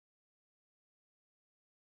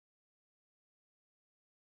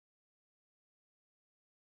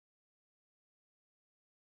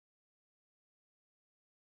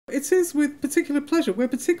It is with particular pleasure. We're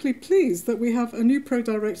particularly pleased that we have a new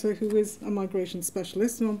pro-director who is a migration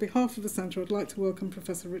specialist, and on behalf of the Centre I'd like to welcome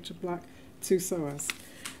Professor Richard Black to SOAS.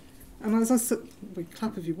 And as I said, we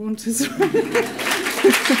clap if you want as well.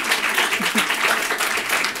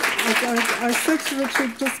 I said to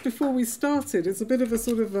Richard just before we started, it's a bit of a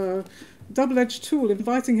sort of a double-edged tool,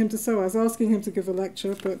 inviting him to SOAS, asking him to give a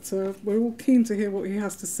lecture, but we're all keen to hear what he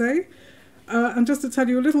has to say. And just to tell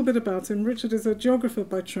you a little bit about him, Richard is a geographer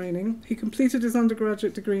by training. He completed his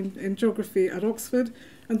undergraduate degree in geography at Oxford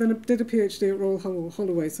and then did a PhD at Royal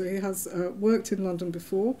Holloway, so he has worked in London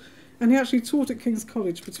before. And he actually taught at King's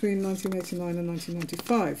College between 1989 and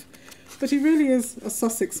 1995. But he really is a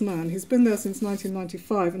Sussex man. He's been there since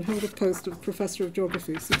 1995 and held a post of Professor of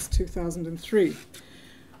Geography since 2003.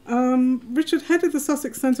 Richard headed the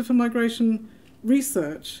Sussex Centre for Migration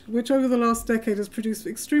Research, which over the last decade has produced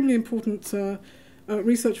extremely important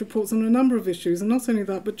research reports on a number of issues, and not only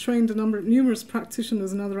that, but trained numerous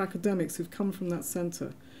practitioners and other academics who've come from that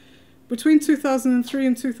centre. Between 2003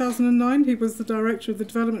 and 2009, he was the director of the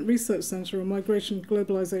Development Research Centre on Migration,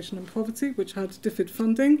 Globalisation and Poverty, which had DFID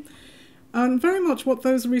funding. And very much what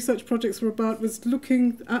those research projects were about was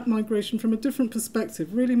looking at migration from a different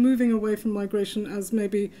perspective, really moving away from migration as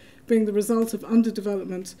maybe being the result of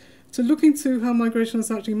underdevelopment to looking to how migration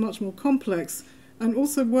is actually much more complex and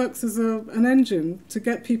also works as an engine to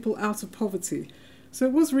get people out of poverty. So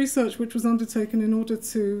it was research which was undertaken in order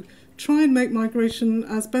to try and make migration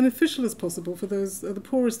as beneficial as possible for those the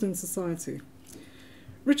poorest in society.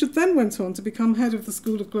 Richard then went on to become head of the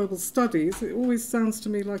School of Global Studies. It always sounds to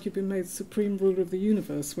me like you've been made supreme ruler of the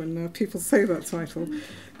universe when people say that title.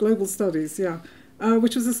 Global Studies, yeah,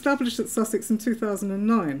 which was established at Sussex in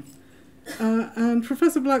 2009. And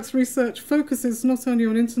Professor Black's research focuses not only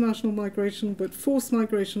on international migration, but forced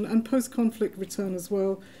migration and post-conflict return as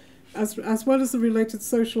well as the related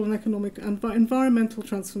social and economic and environmental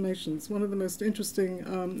transformations. One of the most interesting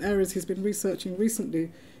areas he's been researching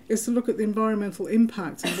recently is to look at the environmental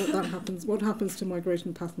impact and what happens to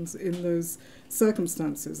migration patterns in those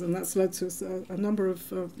circumstances. And that's led to a number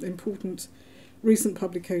of important recent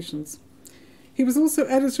publications. He was also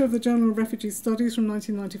editor of the Journal of Refugee Studies from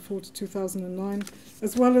 1994 to 2009,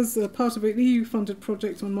 as well as part of an EU-funded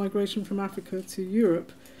project on migration from Africa to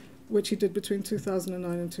Europe, which he did between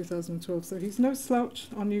 2009 and 2012. So he's no slouch,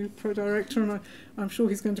 our new pro-director, and I'm sure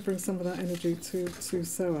he's going to bring some of that energy to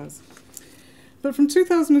SOAS. But from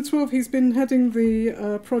 2012, he's been heading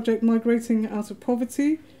the project Migrating Out of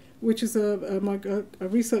Poverty, which is a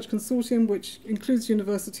research consortium which includes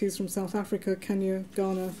universities from South Africa, Kenya,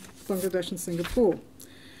 Ghana, Bangladesh and Singapore.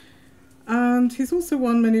 And he's also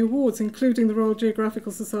won many awards, including the Royal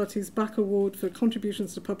Geographical Society's BAC Award for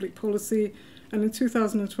contributions to public policy. And in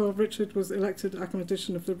 2012, Richard was elected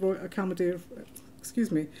academician of the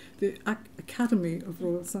Academy of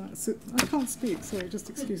Royal Science. I can't speak, sorry,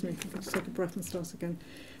 just excuse me. I'll just take a breath and start again.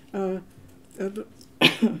 The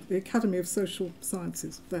Academy of Social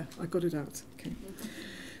Sciences. There, I got it out. Okay.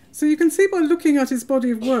 So you can see by looking at his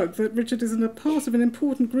body of work that Richard is a part of an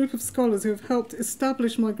important group of scholars who have helped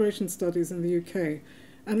establish migration studies in the UK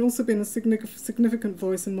and also been a significant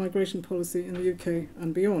voice in migration policy in the UK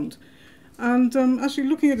and beyond. And actually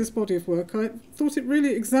looking at his body of work, I thought it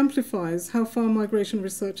really exemplifies how far migration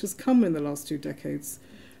research has come in the last 2 decades.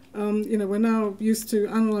 We're now used to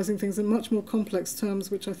analysing things in much more complex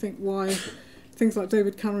terms, which I think why things like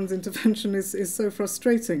David Cameron's intervention is so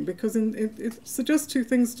frustrating, because it suggests 2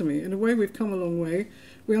 things to me. In a way, we've come a long way.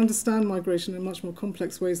 We understand migration in much more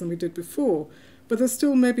complex ways than we did before, but there's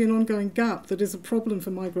still maybe an ongoing gap that is a problem for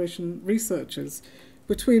migration researchers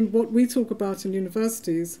between what we talk about in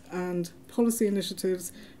universities and policy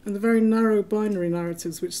initiatives and the very narrow binary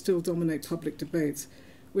narratives which still dominate public debate,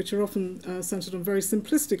 which are often centred on very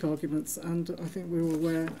simplistic arguments. And I think we're all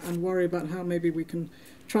aware and worry about how maybe we can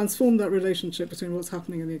transform that relationship between what's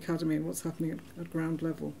happening in the academy and what's happening at ground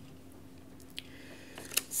level.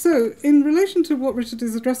 So, in relation to what Richard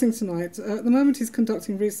is addressing tonight, at the moment he's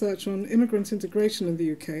conducting research on immigrant integration in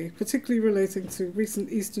the UK, particularly relating to recent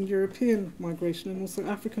Eastern European migration and also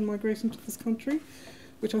African migration to this country,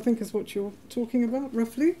 which I think is what you're talking about,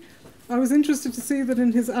 roughly. I was interested to see that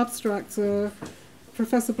in his abstract,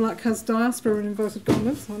 Professor Black has diaspora in inverted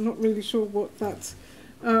commas. I'm not really sure what that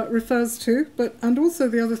refers to, and also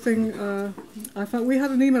the other thing, I found we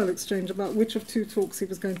had an email exchange about which of 2 talks he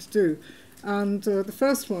was going to do. And the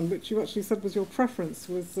first one, which you actually said was your preference,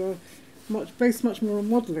 was based much more on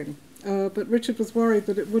modelling. But Richard was worried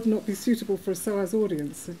that it would not be suitable for a SOAS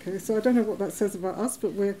audience. Okay, so I don't know what that says about us,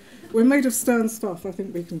 but we're made of stern stuff. I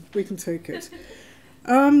think we can take it.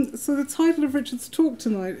 So the title of Richard's talk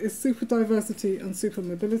tonight is Superdiversity and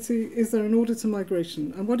Supermobility. Is there an order to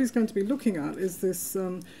migration? And what he's going to be looking at is this,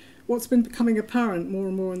 what's been becoming apparent more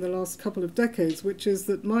and more in the last couple of decades, which is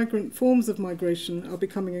that migrant forms of migration are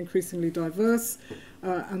becoming increasingly diverse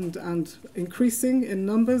and increasing in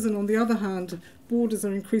numbers, and on the other hand, borders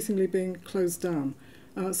are increasingly being closed down.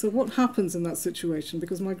 So what happens in that situation?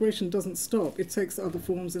 Because migration doesn't stop, it takes other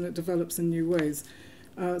forms and it develops in new ways.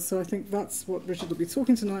 So I think that's what Richard will be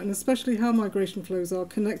talking tonight, and especially how migration flows are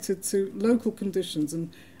connected to local conditions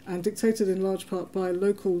and dictated in large part by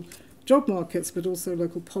local job markets, but also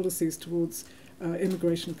local policies towards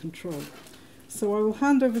immigration control. So I will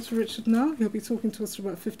hand over to Richard now. He'll be talking to us for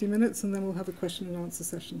about 50 minutes, and then we'll have a question and answer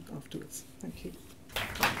session afterwards. Thank you.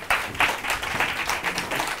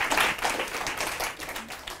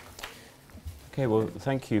 Okay, well,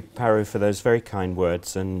 thank you, Paru, for those very kind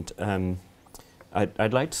words. And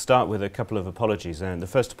I'd like to start with a couple of apologies. And the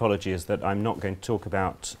first apology is that I'm not going to talk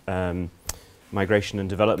about migration and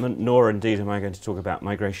development, nor indeed am I going to talk about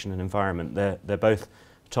migration and environment. They're both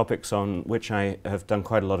topics on which I have done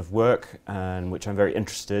quite a lot of work and which I'm very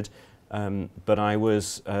interested. But I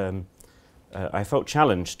felt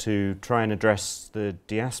challenged to try and address the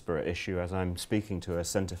diaspora issue as I'm speaking to a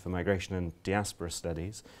Centre for Migration and Diaspora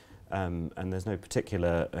Studies. And there's no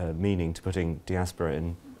particular meaning to putting diaspora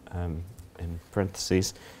in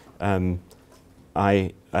parentheses. So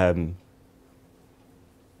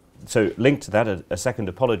linked to that, a second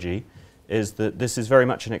apology is that this is very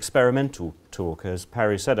much an experimental talk. As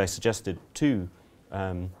Paru said, I suggested two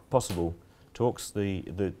possible talks.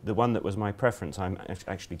 The one that was my preference, I'm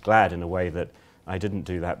actually glad in a way that I didn't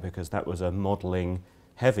do that, because that was a modelling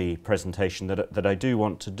heavy presentation that I do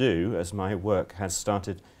want to do, as my work has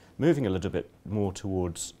started moving a little bit more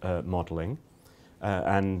towards modelling.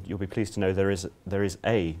 And you'll be pleased to know there is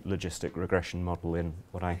a logistic regression model in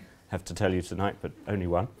what I have to tell you tonight, but only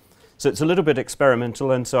one. So it's a little bit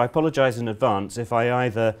experimental, and so I apologise in advance if I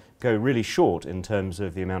either go really short in terms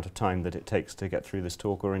of the amount of time that it takes to get through this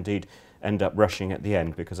talk, or indeed end up rushing at the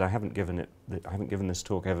end, because I haven't given this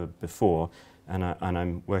talk ever before, and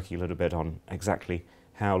I'm working a little bit on exactly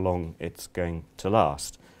how long it's going to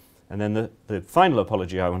last. And then the final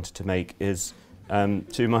apology I wanted to make is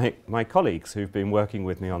to my colleagues who've been working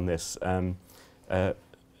with me on this.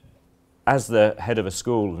 As the head of a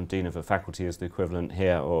school and dean of a faculty is the equivalent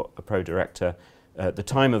here, or a pro-director, the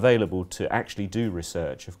time available to actually do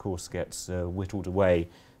research, of course, gets whittled away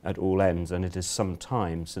at all ends, and it is some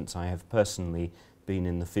time since I have personally been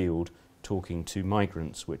in the field talking to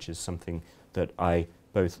migrants, which is something that I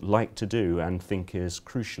both like to do and think is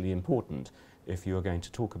crucially important if you are going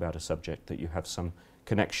to talk about a subject, that you have some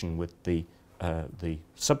connection with the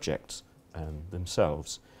subjects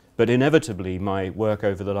themselves. But inevitably, my work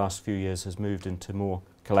over the last few years has moved into more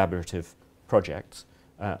collaborative projects.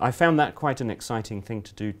 I found that quite an exciting thing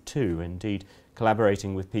to do too, indeed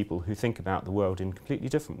collaborating with people who think about the world in completely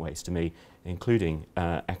different ways to me, including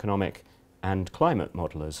economic and climate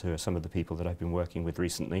modelers, who are some of the people that I've been working with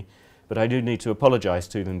recently. But I do need to apologise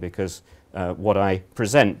to them, because what I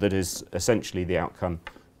present, that is essentially the outcome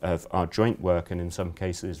of our joint work, and in some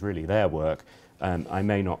cases really their work, I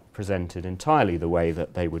may not present it entirely the way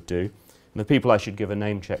that they would do. And the people I should give a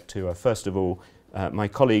name check to are, first of all, my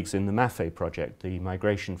colleagues in the MAFE project, the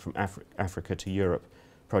Migration from Africa to Europe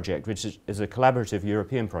project, which is a collaborative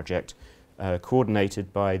European project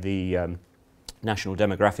coordinated by the National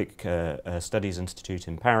Demographic Studies Institute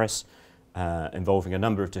in Paris, involving a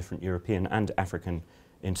number of different European and African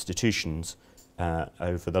institutions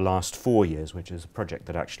over the last 4 years, which is a project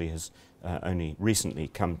that actually has only recently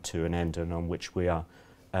come to an end, and on which we are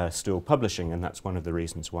still publishing, and that's one of the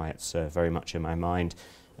reasons why it's very much in my mind.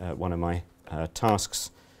 One of my tasks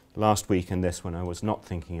last week in this, when I was not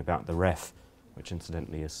thinking about the ref, which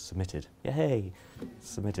incidentally is submitted, yay,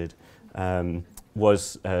 submitted,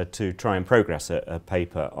 was to try and progress a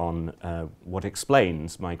paper on what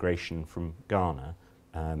explains migration from Ghana,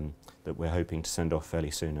 that we're hoping to send off fairly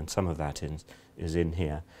soon, and some of that is in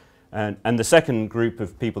here. And the second group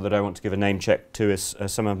of people that I want to give a name check to is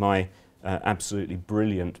some of my absolutely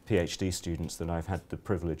brilliant PhD students that I've had the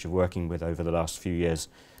privilege of working with over the last few years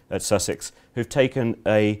at Sussex, who've taken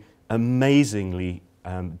an amazingly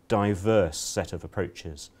diverse set of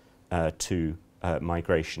approaches to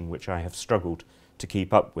migration, which I have struggled to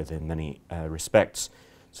keep up with in many respects.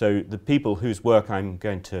 So the people whose work I'm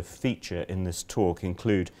going to feature in this talk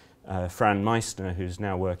include Fran Meissner, who's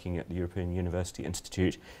now working at the European University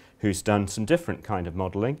Institute, who's done some different kind of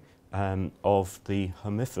modelling of the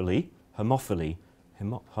homophily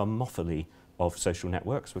of social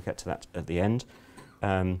networks. We'll get to that at the end.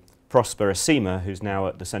 Prosper Asima, who's now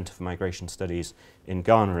at the Centre for Migration Studies in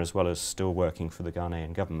Ghana, as well as still working for the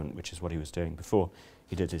Ghanaian government, which is what he was doing before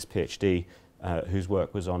he did his PhD, whose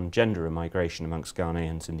work was on gender and migration amongst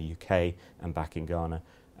Ghanaians in the UK and back in Ghana,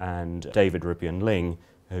 and David Rubian Ling,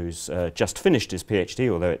 who's just finished his PhD,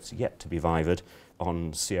 although it's yet to be vivaed,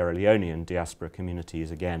 on Sierra Leonean diaspora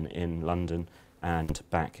communities, again in London and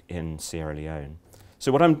back in Sierra Leone.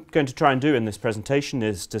 So what I'm going to try and do in this presentation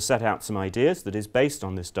is to set out some ideas that is based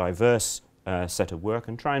on this diverse set of work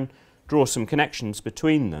and try and draw some connections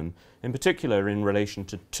between them, in particular in relation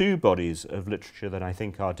to two bodies of literature that I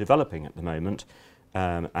think are developing at the moment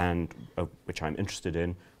and which I'm interested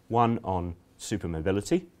in, one on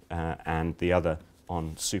supermobility and the other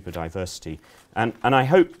on superdiversity. And I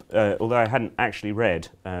hope, although I hadn't actually read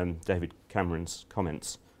David Cameron's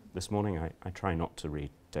comments this morning, I try not to read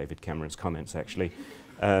David Cameron's comments actually,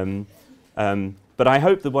 but I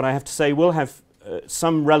hope that what I have to say will have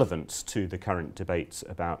some relevance to the current debates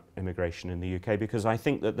about immigration in the UK, because I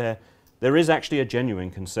think that there is actually a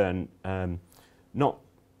genuine concern, not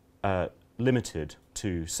limited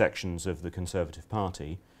to sections of the Conservative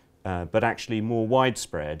Party, but actually more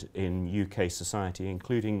widespread in UK society,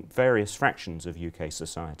 including various fractions of UK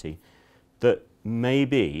society, that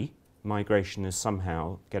maybe migration is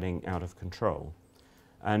somehow getting out of control.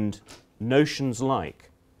 And notions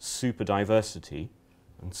like superdiversity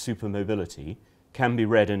and supermobility can be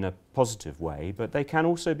read in a positive way, but they can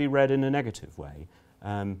also be read in a negative way.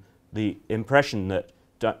 The impression that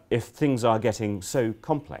if things are getting so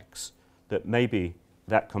complex, that maybe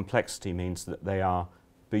that complexity means that they are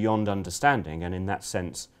beyond understanding, and in that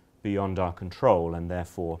sense beyond our control, and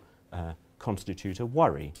therefore constitute a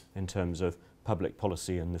worry in terms of public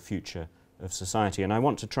policy and the future of society. And I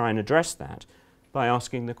want to try and address that by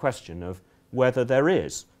asking the question of whether there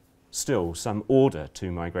is still some order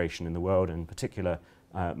to migration in the world, in particular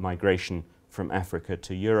migration from Africa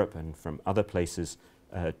to Europe and from other places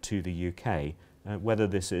to the UK, whether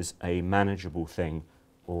this is a manageable thing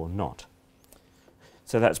or not.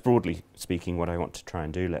 So that's broadly speaking what I want to try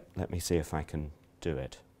and do. Let me see if I can do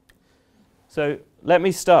it. So let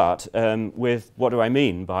me start with what do I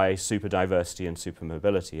mean by superdiversity and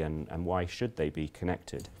supermobility, and why should they be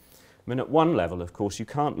connected? I mean, at one level, of course, you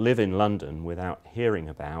can't live in London without hearing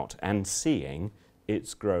about and seeing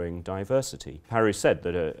its growing diversity. Paru said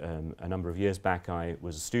that a number of years back I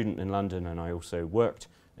was a student in London, and I also worked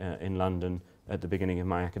in London at the beginning of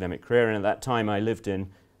my academic career, and at that time I lived in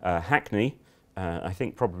Hackney, I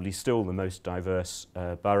think probably still the most diverse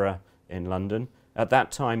borough in London. At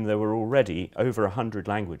that time there were already over 100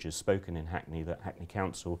 languages spoken in Hackney that Hackney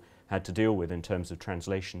Council had to deal with in terms of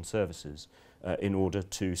translation services in order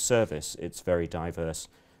to service its very diverse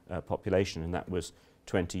population, and that was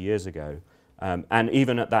 20 years ago. And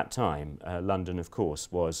even at that time, London, of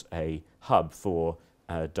course, was a hub for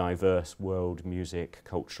diverse world music,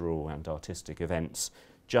 cultural and artistic events,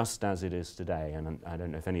 just as it is today. And I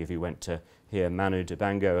don't know if any of you went to hear Manu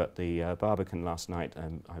Dibango at the Barbican last night.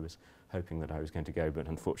 I was hoping that I was going to go, but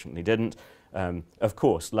unfortunately didn't. Of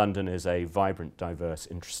course, London is a vibrant, diverse,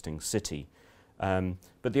 interesting city.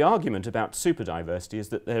 But the argument about superdiversity is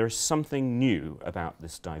that there is something new about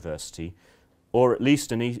this diversity, or at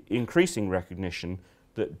least an increasing recognition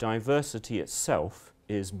that diversity itself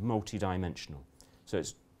is multidimensional. So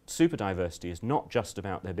superdiversity is not just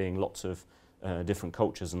about there being lots of different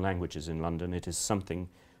cultures and languages in London. It is something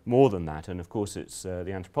more than that, and of course it's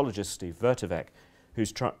the anthropologist Steve Vertevec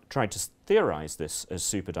who's tried to theorize this as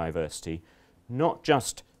superdiversity, not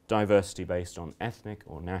just diversity based on ethnic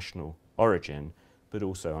or national origin, but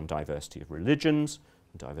also on diversity of religions,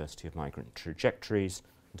 diversity of migrant trajectories,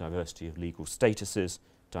 diversity of legal statuses,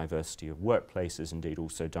 diversity of workplaces, indeed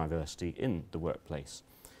also diversity in the workplace.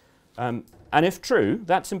 And if true,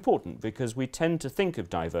 that's important, because we tend to think of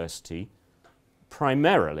diversity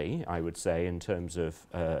primarily, I would say, in terms of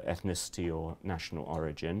ethnicity or national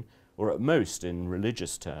origin, or at most in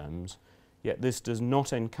religious terms, yet this does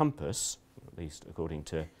not encompass, at least according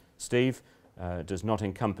to Steve, does not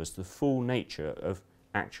encompass the full nature of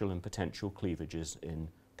actual and potential cleavages in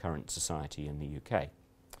current society in the UK.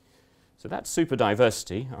 So that's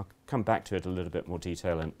superdiversity. I'll come back to it a little bit more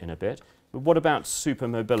detail in a bit. But what about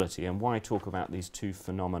supermobility, and why talk about these two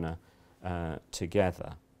phenomena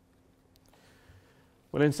together?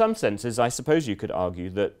 Well, in some senses, I suppose you could argue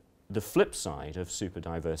that the flip side of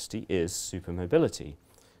superdiversity is supermobility.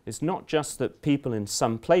 It's not just that people in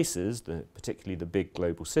some places, particularly the big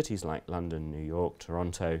global cities like London, New York,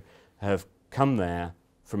 Toronto, have come there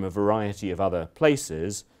from a variety of other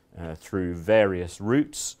places through various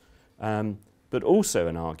routes, but also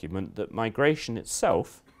an argument that migration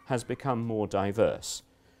itself has become more diverse.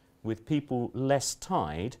 with people less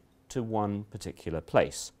tied to one particular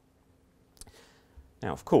place.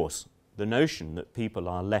 Now, of course, the notion that people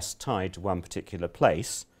are less tied to one particular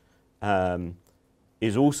place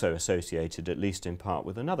is also associated, at least in part,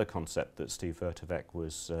 with another concept that Steve Vertevec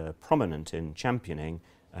was prominent in championing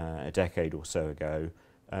a decade or so ago,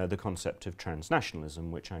 the concept of transnationalism,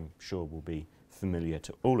 which I'm sure will be familiar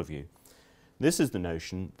to all of you. This is the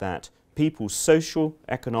notion that people's social,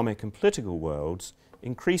 economic and political worlds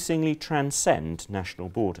increasingly transcend national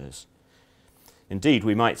borders. Indeed,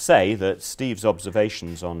 we might say that Steve's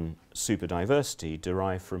observations on superdiversity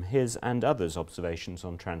derive from his and others' observations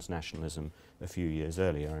on transnationalism a few years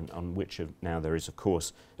earlier, and on which now there is, of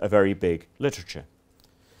course, a very big literature.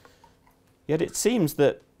 Yet it seems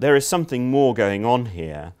that there is something more going on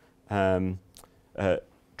here.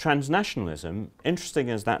 Transnationalism, interesting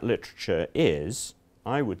as that literature is,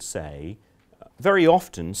 I would say, very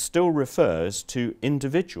often still refers to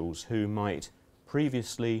individuals who might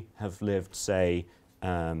previously have lived, say,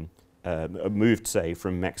 moved, say,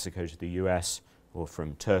 from Mexico to the US or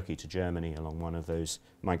from Turkey to Germany along one of those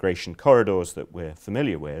migration corridors that we're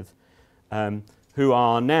familiar with, who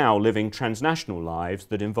are now living transnational lives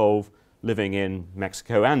that involve living in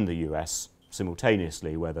Mexico and the US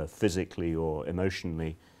simultaneously, whether physically or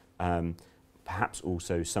emotionally, perhaps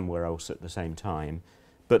also somewhere else at the same time.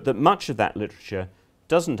 But that much of that literature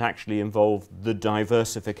doesn't actually involve the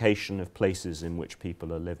diversification of places in which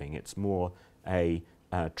people are living. It's more a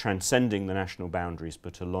transcending the national boundaries,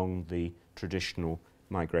 but along the traditional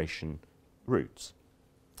migration routes.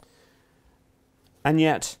 And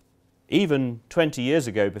yet, even 20 years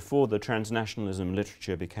ago, before the transnationalism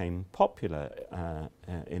literature became popular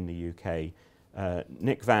in the UK,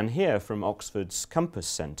 Nick Van Heer from Oxford's Compass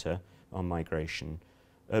Centre on Migration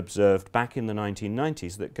observed back in the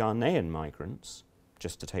 1990s that Ghanaian migrants,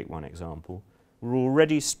 just to take one example, were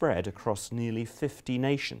already spread across nearly 50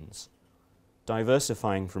 nations,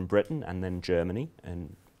 diversifying from Britain and then Germany.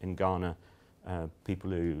 And in Ghana,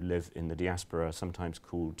 people who live in the diaspora are sometimes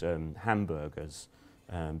called Hamburgers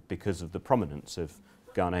because of the prominence of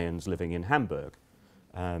Ghanaians living in Hamburg.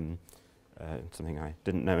 Something I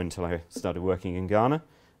didn't know until I started working in Ghana.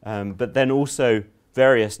 But then also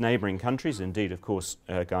various neighbouring countries. Indeed, of course,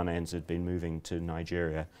 Ghanaians had been moving to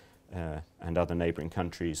Nigeria and other neighbouring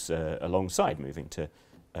countries alongside moving to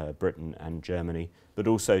Britain and Germany, but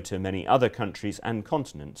also to many other countries and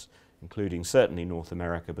continents, including certainly North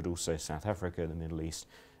America, but also South Africa, the Middle East,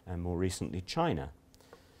 and more recently China.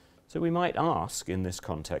 So we might ask in this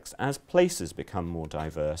context, as places become more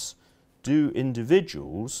diverse, do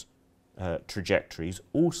individuals' trajectories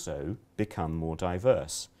also become more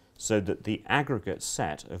diverse, so that the aggregate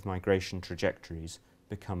set of migration trajectories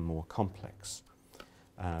become more complex?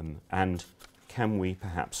 And can we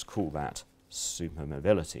perhaps call that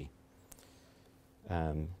supermobility?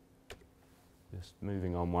 Just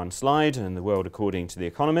moving on one slide, and the world according to The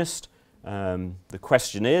Economist. The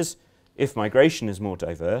question is, if migration is more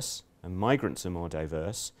diverse and migrants are more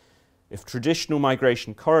diverse, if traditional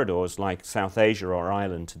migration corridors like South Asia or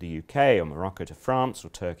Ireland to the UK, or Morocco to France, or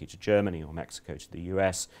Turkey to Germany, or Mexico to the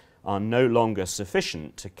US are no longer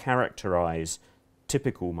sufficient to characterise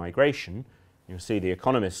typical migration, you'll see The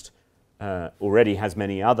Economist already has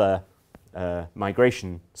many other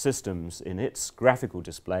migration systems in its graphical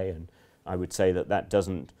display, and I would say that that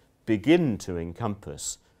doesn't begin to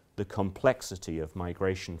encompass the complexity of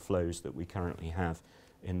migration flows that we currently have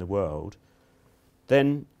in the world.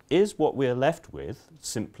 Then is what we're left with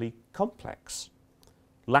simply complex,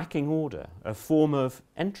 lacking order, a form of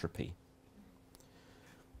entropy?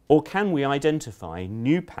 Or can we identify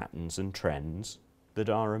new patterns and trends that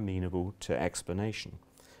are amenable to explanation?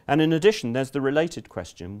 And in addition, there's the related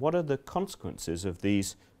question, what are the consequences of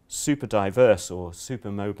these super diverse or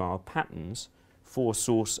supermobile patterns for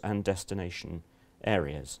source and destination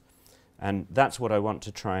areas? And that's what I want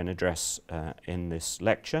to try and address in this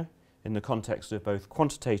lecture, in the context of both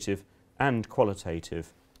quantitative and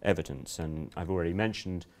qualitative evidence. And I've already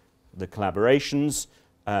mentioned the collaborations,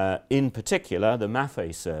 in particular the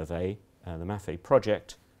MAFE survey, the MAFE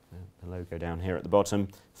project, the logo down here at the bottom,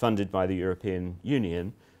 funded by the European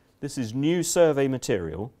Union. This is new survey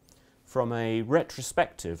material from a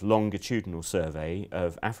retrospective longitudinal survey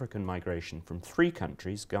of African migration from 3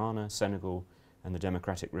 countries, Ghana, Senegal, and the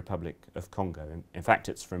Democratic Republic of Congo. In fact,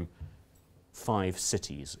 it's from 5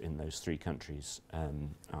 cities in those 3 countries.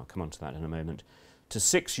 I'll come on to that in a moment. To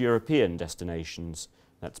 6 European destinations,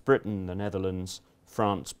 that's Britain, the Netherlands,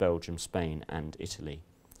 France, Belgium, Spain, and Italy.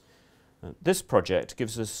 This project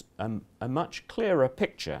gives us a much clearer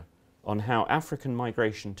picture on how African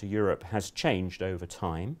migration to Europe has changed over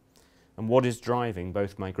time, and what is driving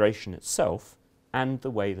both migration itself and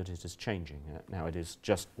the way that it is changing. Now, it is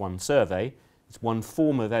just one survey, it's one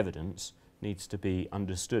form of evidence, needs to be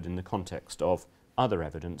understood in the context of other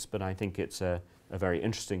evidence, but I think it's a very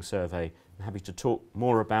interesting survey. I'm happy to talk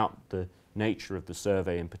more about the nature of the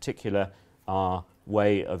survey, in particular our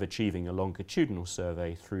way of achieving a longitudinal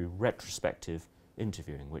survey through retrospective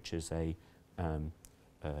interviewing, which is a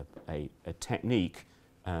technique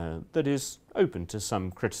that is open to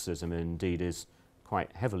some criticism and indeed is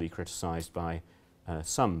quite heavily criticised by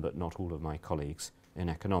some but not all of my colleagues in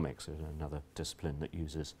economics, another discipline that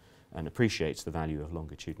uses and appreciates the value of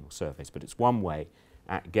longitudinal surveys. But it's one way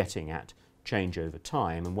at getting at change over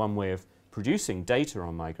time and one way of producing data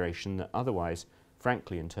on migration that otherwise,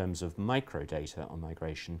 frankly, in terms of micro data on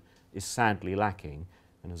migration, is sadly lacking,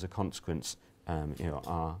 and as a consequence,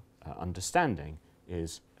 our understanding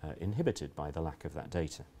is inhibited by the lack of that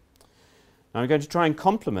data. Now I'm going to try and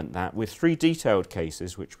complement that with 3 detailed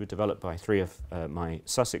cases which were developed by 3 of my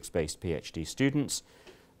Sussex-based PhD students.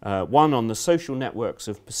 One on the social networks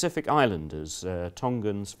of Pacific Islanders,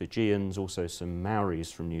 Tongans, Fijians, also some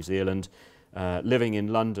Maoris from New Zealand, living in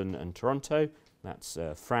London and Toronto. That's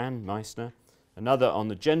Fran Meissner. Another on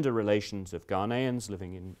the gender relations of Ghanaians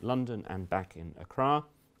living in London and back in Accra,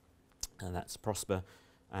 and that's Prosper.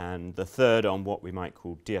 And the third on what we might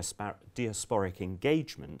call diasporic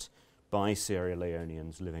engagement by Sierra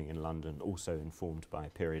Leoneans living in London, also informed by a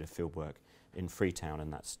period of fieldwork in Freetown,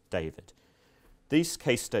 and that's David. These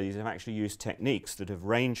case studies have actually used techniques that have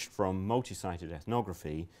ranged from multi-sited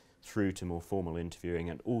ethnography through to more formal interviewing,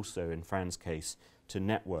 and also, in Fran's case, to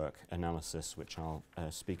network analysis, which I'll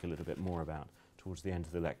speak a little bit more about towards the end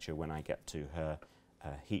of the lecture when I get to her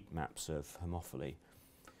heat maps of homophily.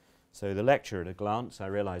 So the lecture at a glance, I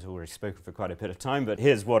realise I've already spoken for quite a bit of time, but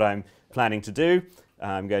here's what I'm planning to do.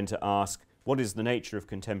 I'm going to ask, what is the nature of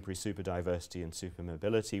contemporary superdiversity and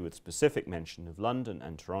supermobility, with specific mention of London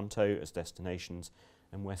and Toronto as destinations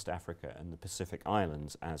and West Africa and the Pacific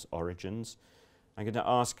Islands as origins? I'm going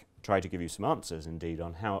to try to give you some answers indeed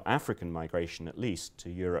on how African migration, at least to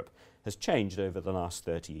Europe, has changed over the last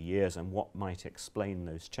 30 years and what might explain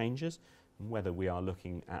those changes, and whether we are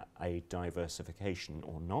looking at a diversification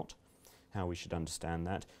or not, how we should understand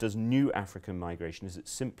that. Does new African migration, is it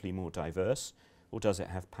simply more diverse, or does it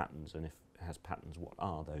have patterns? And if it has patterns, what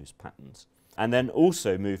are those patterns? And then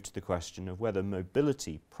also move to the question of whether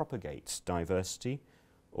mobility propagates diversity,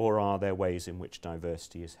 or are there ways in which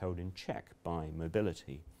diversity is held in check by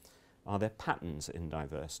mobility? Are there patterns in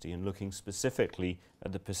diversity? And looking specifically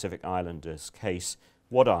at the Pacific Islanders case,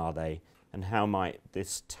 what are they, and how might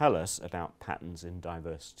this tell us about patterns in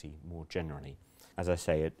diversity more generally? As I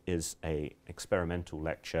say, it is an experimental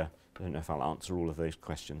lecture. I don't know if I'll answer all of those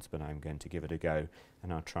questions, but I'm going to give it a go,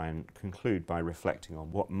 and I'll try and conclude by reflecting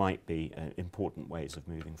on what might be important ways of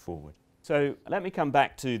moving forward. So let me come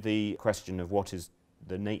back to the question of what is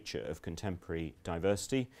the nature of contemporary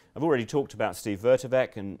diversity. I've already talked about Steve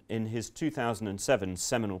Vertebek, and in his 2007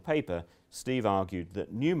 seminal paper, Steve argued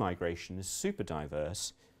that new migration is super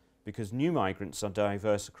diverse because new migrants are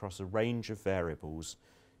diverse across a range of variables,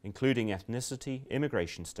 including ethnicity,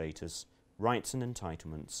 immigration status, rights and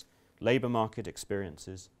entitlements, labour market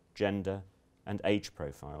experiences, gender and age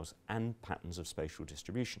profiles, and patterns of spatial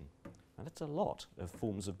distribution. Now that's a lot of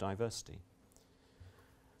forms of diversity.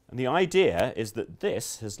 And the idea is that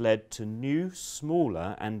this has led to new,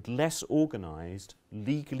 smaller and less organised,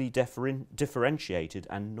 legally differentiated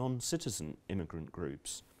and non-citizen immigrant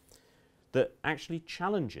groups that actually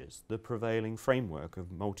challenges the prevailing framework of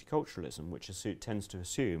multiculturalism, which tends to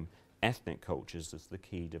assume ethnic cultures as the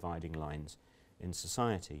key dividing lines in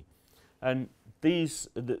society. And this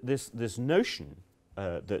notion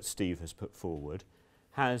that Steve has put forward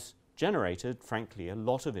has generated, frankly, a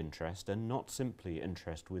lot of interest, and not simply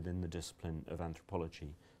interest within the discipline of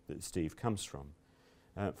anthropology that Steve comes from.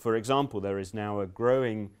 For example, there is now a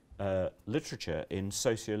growing literature in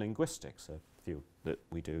sociolinguistics, a field that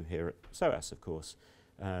we do here at SOAS, of course,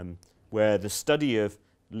 where the study of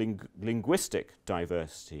linguistic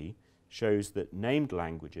diversity shows that named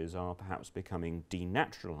languages are perhaps becoming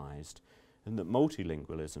denaturalized, and that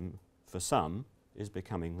multilingualism, for some, is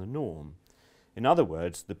becoming the norm. In other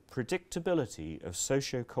words, the predictability of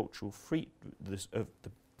socio-cultural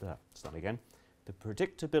the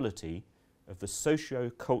predictability of the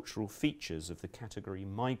socio-cultural features of the category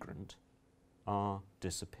migrant are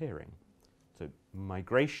disappearing. So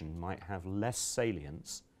migration might have less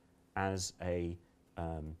salience as a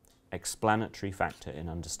explanatory factor in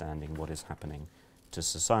understanding what is happening to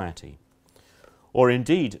society. Or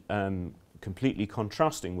indeed, completely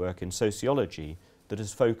contrasting work in sociology that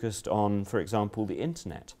has focused on, for example, the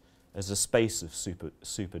internet as a space of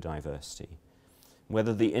super diversity.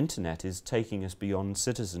 Whether the internet is taking us beyond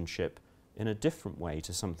citizenship in a different way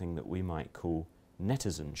to something that we might call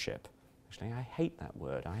netizenship. Actually, I hate that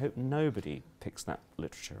word. I hope nobody picks that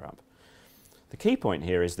literature up. The key point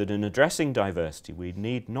here is that in addressing diversity, we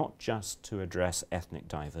need not just to address ethnic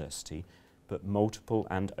diversity, but multiple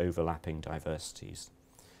and overlapping diversities.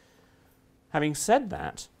 Having said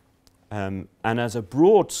that, and as a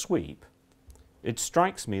broad sweep, it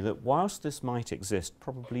strikes me that whilst this might exist,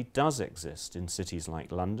 probably does exist in cities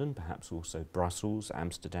like London, perhaps also Brussels,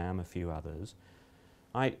 Amsterdam, a few others,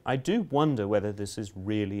 I do wonder whether this is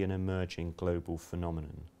really an emerging global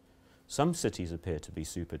phenomenon. Some cities appear to be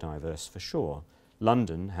super diverse for sure.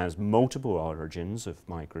 London has multiple origins of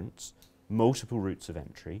migrants, multiple routes of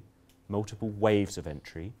entry, multiple waves of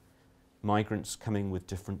entry, migrants coming with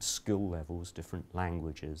different skill levels, different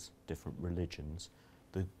languages, different religions.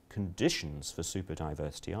 The conditions for super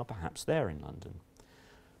diversity are perhaps there in London.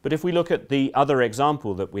 But if we look at the other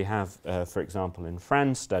example that we have, for example, in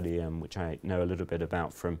Fran's study, which I know a little bit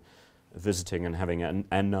about from visiting and having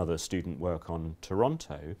another student work on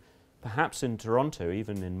Toronto, perhaps in Toronto,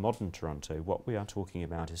 even in modern Toronto, what we are talking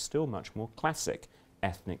about is still much more classic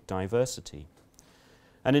ethnic diversity.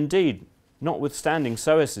 And indeed, notwithstanding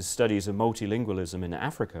SOAS's studies of multilingualism in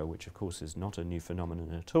Africa, which of course is not a new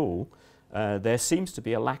phenomenon at all, there seems to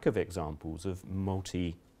be a lack of examples of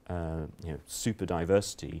super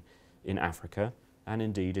diversity in Africa and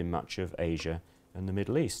indeed in much of Asia and the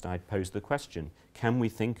Middle East. I'd pose the question, can we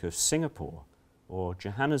think of Singapore or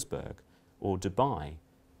Johannesburg or Dubai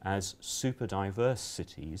as super diverse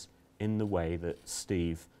cities in the way that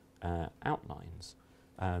Steve outlines?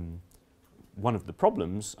 One of the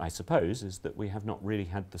problems, I suppose, is that we have not really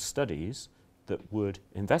had the studies that would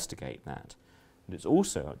investigate that. And it's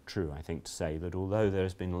also true, I think, to say that although there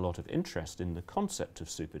has been a lot of interest in the concept of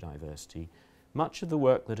superdiversity, much of the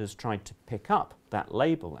work that has tried to pick up that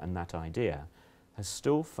label and that idea has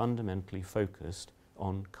still fundamentally focused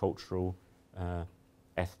on cultural,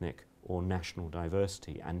 ethnic or national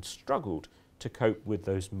diversity and struggled to cope with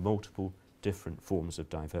those multiple different forms of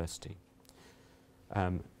diversity.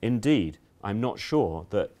 Indeed, I'm not sure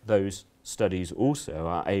that those studies also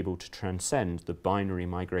are able to transcend the binary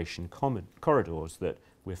migration corridors that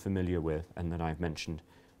we're familiar with and that I've mentioned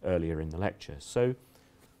earlier in the lecture. So,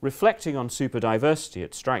 reflecting on superdiversity,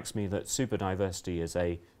 it strikes me that superdiversity is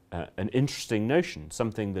an interesting notion,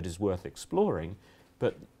 something that is worth exploring,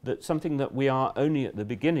 but that something that we are only at the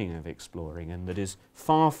beginning of exploring and that is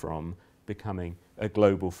far from becoming a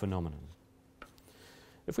global phenomenon.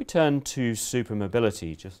 If we turn to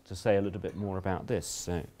supermobility, just to say a little bit more about this,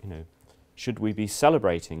 should we be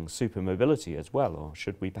celebrating supermobility as well, or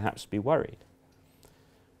should we perhaps be worried?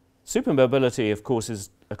 Supermobility, of course,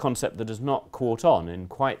 is a concept that has not caught on in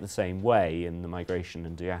quite the same way in the migration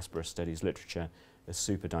and diaspora studies literature as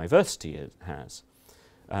superdiversity has.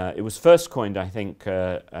 It was first coined, I think,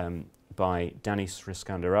 by Danis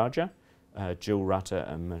Riskandaraja, Jill Rutter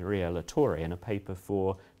and Maria Latore in a paper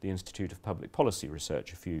for the Institute of Public Policy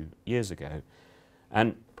Research a few years ago.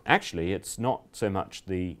 And actually, it's not so much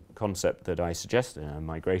the concept that I suggested,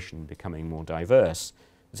 migration becoming more diverse.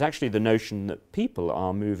 It's actually the notion that people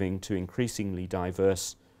are moving to increasingly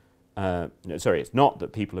diverse it's not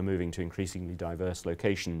that people are moving to increasingly diverse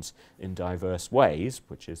locations in diverse ways,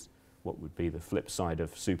 which is what would be the flip side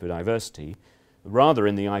of superdiversity. Rather,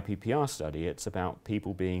 in the IPPR study, it's about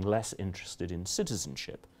people being less interested in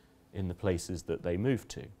citizenship in the places that they move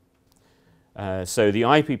to. So the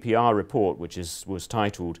IPPR report, which was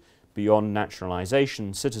titled Beyond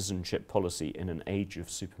Naturalization, Citizenship Policy in an Age of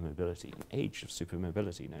Supermobility,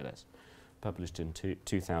 no less, published in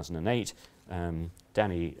 2008.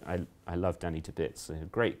 Danny, I love Danny to bits, a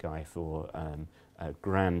great guy for a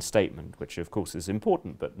grand statement, which of course is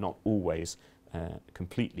important but not always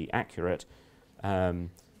completely accurate.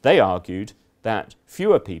 They argued that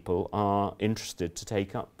fewer people are interested to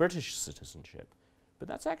take up British citizenship. But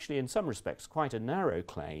that's actually in some respects quite a narrow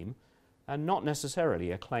claim and not necessarily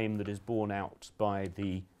a claim that is borne out by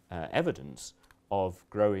the evidence of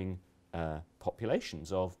growing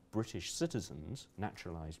populations of British citizens,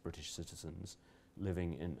 naturalised British citizens,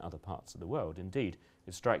 living in other parts of the world. Indeed,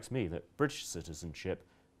 it strikes me that British citizenship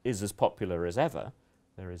is as popular as ever.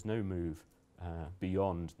 There is no move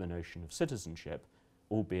beyond the notion of citizenship,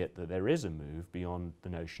 albeit that there is a move beyond the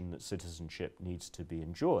notion that citizenship needs to be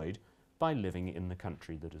enjoyed by living in the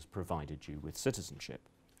country that has provided you with citizenship.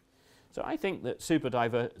 So I think that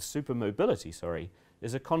supermobility,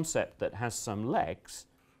 is a concept that has some legs,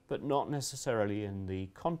 but not necessarily in the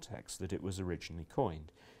context that it was originally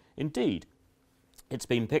coined. Indeed, It's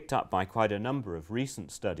been picked up by quite a number of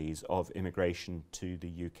recent studies of immigration to the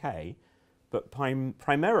UK, but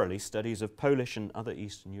primarily studies of Polish and other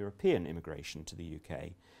Eastern European immigration to the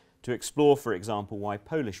UK, to explore, for example, why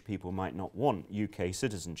Polish people might not want UK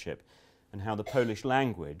citizenship and how the Polish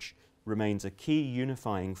language remains a key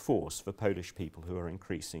unifying force for Polish people who are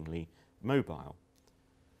increasingly mobile.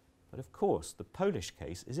 But of course, the Polish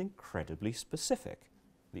case is incredibly specific.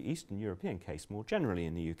 The Eastern European case more generally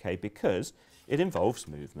in the UK, because it involves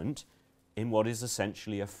movement in what is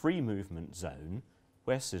essentially a free movement zone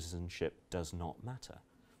where citizenship does not matter.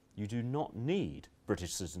 You do not need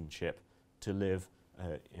British citizenship to live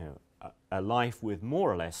a life with more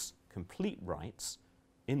or less complete rights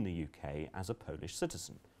in the UK as a Polish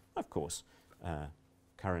citizen. Of course,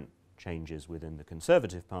 current changes within the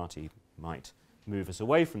Conservative Party might move us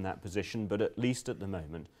away from that position, but at least at the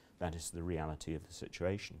moment that is the reality of the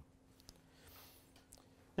situation.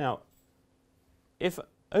 Now, if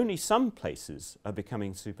only some places are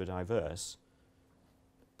becoming super diverse,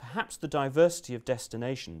 perhaps the diversity of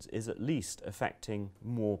destinations is at least affecting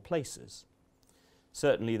more places.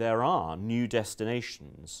 Certainly there are new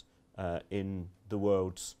destinations in the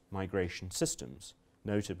world's migration systems,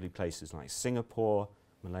 notably places like Singapore,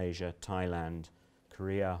 Malaysia, Thailand,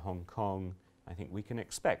 Korea, Hong Kong. I think we can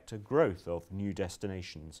expect a growth of new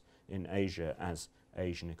destinations in Asia as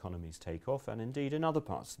Asian economies take off, and indeed in other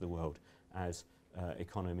parts of the world as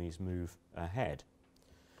economies move ahead.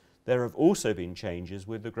 There have also been changes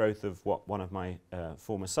with the growth of what one of my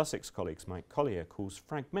former Sussex colleagues, Mike Collier, calls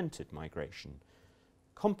fragmented migration.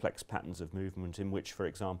 Complex patterns of movement in which, for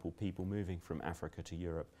example, people moving from Africa to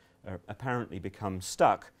Europe apparently become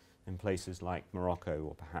stuck in places like Morocco,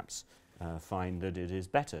 or perhaps find that it is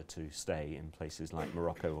better to stay in places like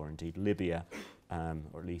Morocco or indeed Libya,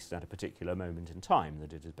 or at least at a particular moment in time,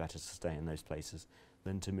 that it is better to stay in those places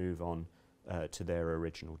than to move on to their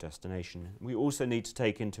original destination. We also need to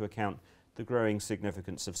take into account the growing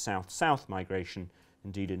significance of south-south migration,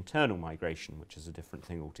 indeed internal migration, which is a different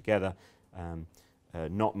thing altogether.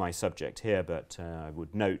 Not my subject here, but I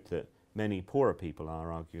would note that many poorer people are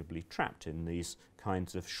arguably trapped in these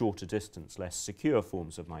kinds of shorter distance, less secure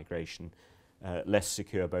forms of migration, less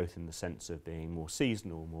secure both in the sense of being more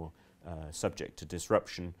seasonal, more subject to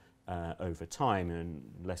disruption over time, and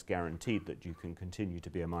less guaranteed that you can continue to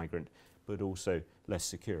be a migrant, but also less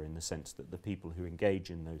secure in the sense that the people who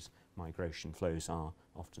engage in those migration flows are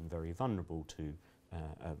often very vulnerable to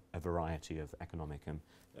a variety of economic and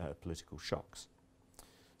political shocks.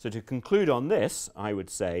 So to conclude on this, I would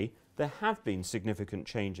say there have been significant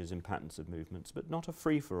changes in patterns of movements, but not a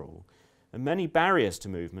free-for-all. And many barriers to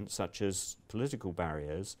movement, such as political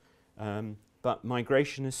barriers, but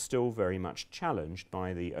migration is still very much challenged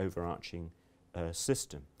by the overarching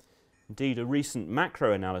system. Indeed, a recent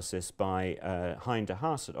macro analysis by Hein de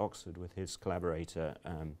Haas at Oxford with his collaborator,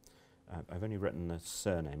 I've only written the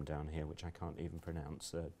surname down here, which I can't even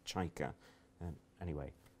pronounce, Chaika.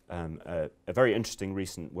 Anyway, a very interesting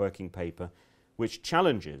recent working paper which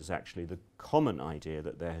challenges actually the common idea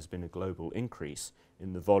that there has been a global increase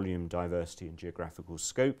in the volume, diversity and geographical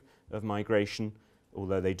scope of migration,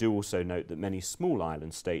 although they do also note that many small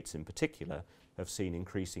island states in particular have seen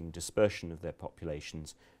increasing dispersion of their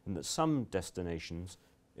populations, and that some destinations,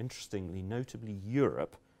 interestingly, notably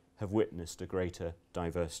Europe, have witnessed a greater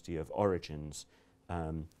diversity of origins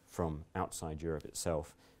from outside Europe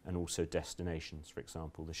itself, and also destinations, for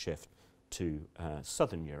example, the shift to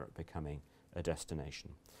southern Europe becoming a destination.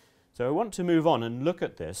 So I want to move on and look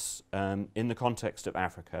at this in the context of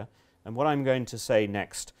Africa, and what I'm going to say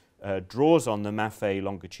next draws on the Maffei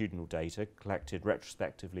longitudinal data collected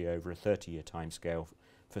retrospectively over a 30-year timescale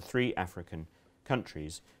for 3 African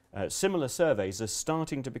countries. Similar surveys are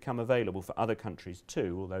starting to become available for other countries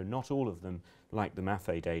too, although not all of them, like the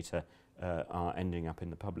Maffei data, are ending up in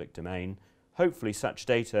the public domain. Hopefully such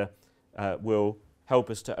data will help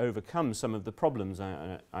us to overcome some of the problems.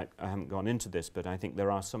 I haven't gone into this, but I think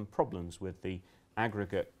there are some problems with the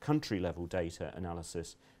aggregate country-level data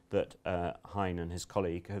analysis that Hein and his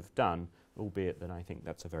colleague have done, albeit that I think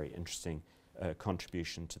that's a very interesting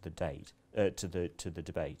contribution to the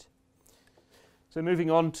debate. So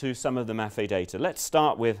moving on to some of the Maffei data, let's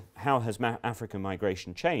start with how has African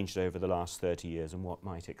migration changed over the last 30 years and what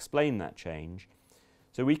might explain that change.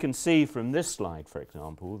 So we can see from this slide, for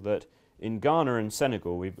example, that in Ghana and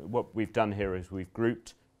Senegal, what we've done here is we've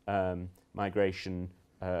grouped migration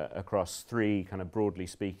across 3 kind of broadly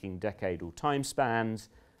speaking decadal time spans,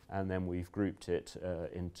 and then we've grouped it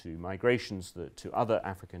into migrations to other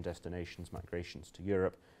African destinations, migrations to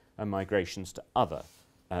Europe, and migrations to other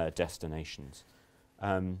destinations.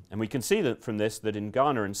 And we can see that from this that in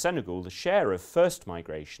Ghana and Senegal, the share of first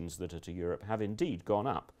migrations that are to Europe have indeed gone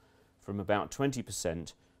up from about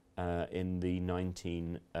 20% in the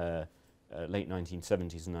late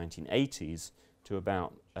 1970s and 1980s to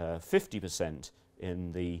about 50%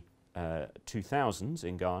 in the 2000s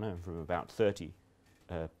in Ghana, and from about 30%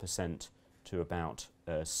 to about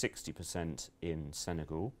 60% in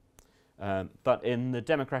Senegal. But in the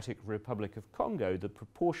Democratic Republic of Congo, the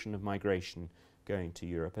proportion of migration going to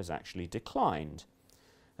Europe has actually declined.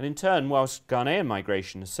 And in turn, whilst Ghanaian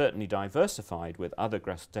migration has certainly diversified with other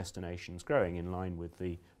destinations growing in line with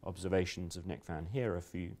the observations of Nick Van Heer a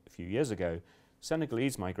few years ago,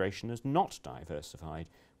 Senegalese migration has not diversified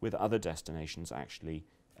with other destinations actually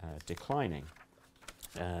declining.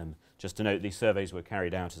 Just to note, these surveys were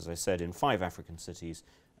carried out, as I said, in 5 African cities,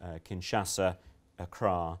 Kinshasa,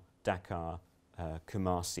 Accra, Dakar,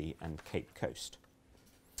 Kumasi and Cape Coast.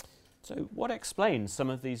 So what explains some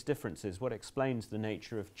of these differences? What explains the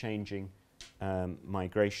nature of changing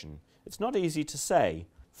migration? It's not easy to say.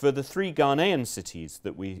 For the 3 Ghanaian cities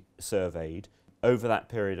that we surveyed, over that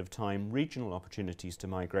period of time, regional opportunities to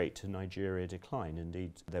migrate to Nigeria declined.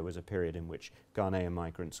 Indeed, there was a period in which Ghanaian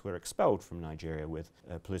migrants were expelled from Nigeria with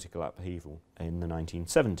political upheaval in the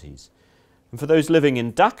 1970s. And for those living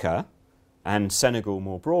in Dakar and Senegal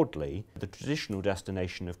more broadly, the traditional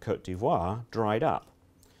destination of Côte d'Ivoire dried up.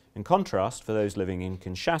 In contrast, for those living in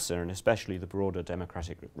Kinshasa and especially the broader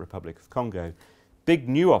Democratic Republic of Congo, big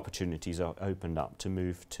new opportunities are opened up to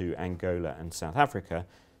move to Angola and South Africa,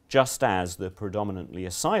 just as the predominantly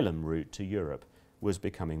asylum route to Europe was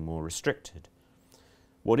becoming more restricted.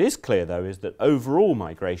 What is clear, though, is that overall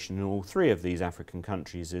migration in all 3 of these African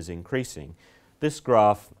countries is increasing. This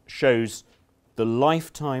graph shows the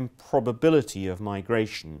lifetime probability of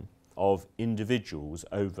migration of individuals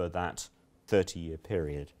over that 30-year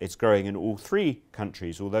period. It's growing in all 3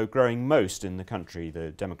 countries, although growing most in the country,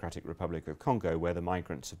 the Democratic Republic of Congo, where the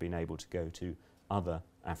migrants have been able to go to other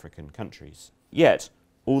African countries. Yet,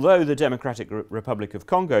 although the Democratic Republic of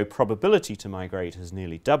Congo probability to migrate has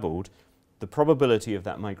nearly doubled, the probability of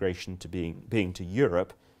that migration to being to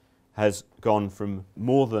Europe has gone from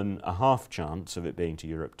more than a half chance of it being to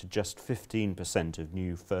Europe to just 15% of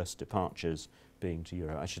new first departures being to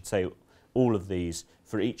Europe. I should say all of these,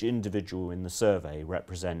 for each individual in the survey,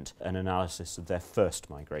 represent an analysis of their first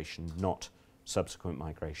migration, not subsequent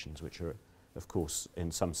migrations, which are, of course, in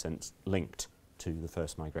some sense linked to the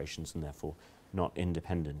first migrations and therefore not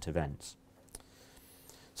independent events.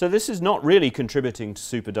 So this is not really contributing to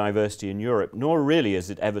superdiversity in Europe, nor really is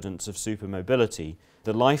it evidence of supermobility.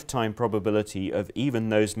 The lifetime probability of even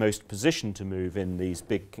those most positioned to move in these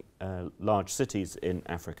big, large cities in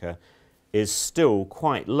Africa is still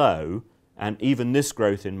quite low, and even this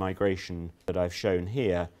growth in migration that I've shown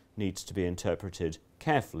here needs to be interpreted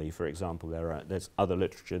carefully. For example, there's other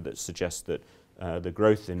literature that suggests that the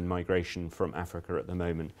growth in migration from Africa at the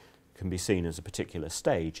moment can be seen as a particular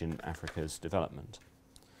stage in Africa's development.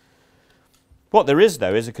 What there is,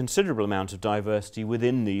 though, is a considerable amount of diversity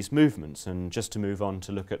within these movements, and just to move on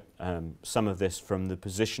to look at some of this from the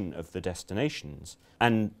position of the destinations,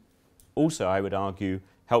 and also, I would argue,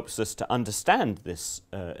 helps us to understand this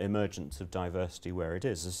emergence of diversity where it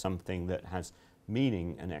is as something that has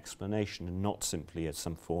meaning and explanation and not simply as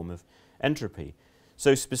some form of entropy.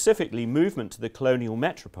 So specifically, movement to the colonial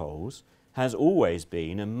metropoles has always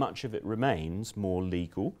been, and much of it remains, more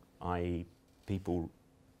legal, i.e. people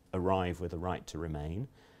arrive with a right to remain,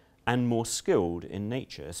 and more skilled in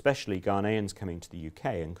nature, especially Ghanaians coming to the UK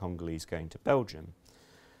and Congolese going to Belgium.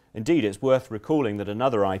 Indeed, it's worth recalling that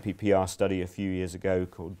another IPPR study a few years ago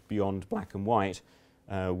called Beyond Black and White,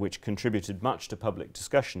 which contributed much to public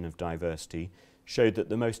discussion of diversity, showed that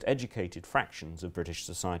the most educated fractions of British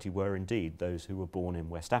society were indeed those who were born in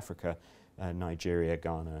West Africa, Nigeria,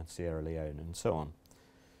 Ghana, Sierra Leone and so on.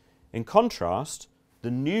 In contrast,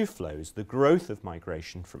 the new flows, the growth of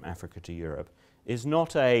migration from Africa to Europe, is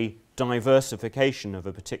not a diversification of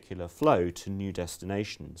a particular flow to new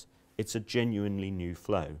destinations. It's a genuinely new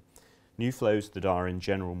flow. New flows that are in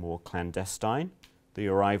general more clandestine, the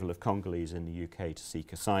arrival of Congolese in the UK to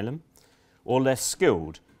seek asylum, or less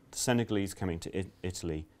skilled, the Senegalese coming to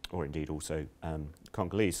Italy, or indeed also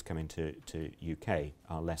Congolese coming to UK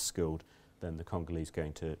are less skilled than the Congolese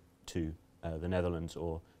going to the Netherlands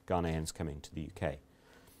or Ghanaians coming to the UK.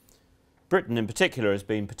 Britain in particular has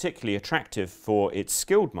been particularly attractive for its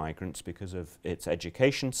skilled migrants because of its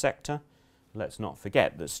education sector. Let's not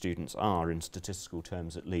forget that students are, in statistical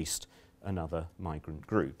terms at least, another migrant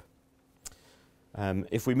group.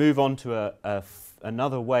 If we move on to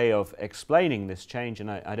another way of explaining this change,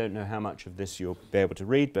 and I don't know how much of this you'll be able to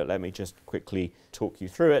read, but let me just quickly talk you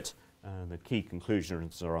through it. The key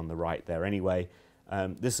conclusions are on the right there anyway.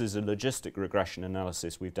 This is a logistic regression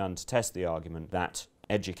analysis we've done to test the argument that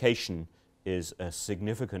education is a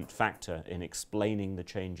significant factor in explaining the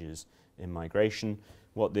changes in migration.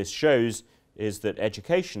 What this shows is that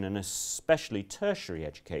education, and especially tertiary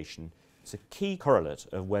education, is a key correlate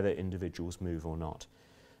of whether individuals move or not.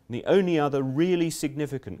 And the only other really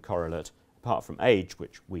significant correlate, apart from age,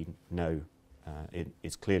 which we know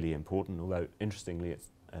is clearly important, although interestingly it's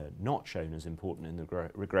not shown as important in the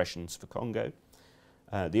regressions for Congo.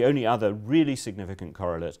 The only other really significant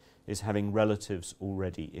correlate is having relatives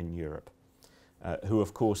already in Europe, who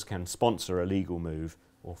of course can sponsor a legal move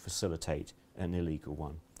or facilitate an illegal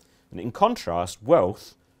one. And in contrast,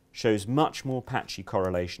 wealth shows much more patchy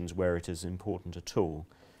correlations where it is important at all.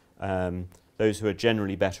 Those who are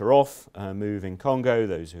generally better off move in Congo,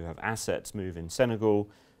 those who have assets move in Senegal.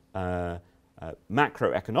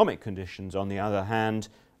 Macroeconomic conditions, on the other hand,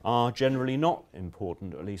 are generally not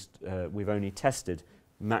important, or at least we've only tested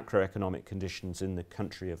macroeconomic conditions in the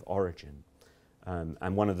country of origin.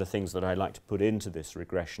 And one of the things that I'd like to put into this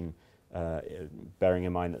regression, bearing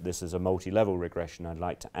in mind that this is a multi-level regression, I'd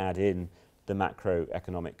like to add in the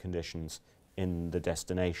macroeconomic conditions in the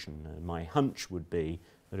destination. My hunch would be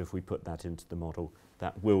that if we put that into the model,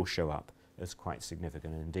 that will show up as quite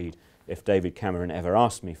significant indeed. If David Cameron ever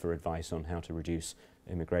asked me for advice on how to reduce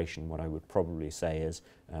immigration, what I would probably say is,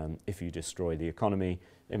 if you destroy the economy,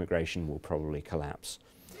 immigration will probably collapse.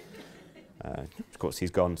 Of course,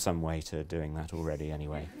 he's gone some way to doing that already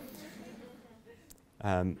anyway.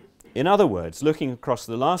 In other words, looking across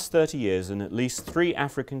the last 30 years in at least 3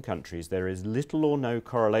 African countries, there is little or no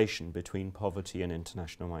correlation between poverty and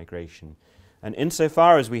international migration. And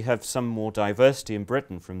insofar as we have some more diversity in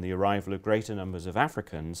Britain from the arrival of greater numbers of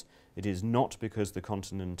Africans, it is not because the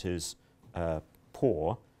continent is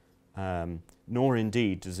poor, nor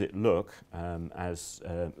indeed does it look, as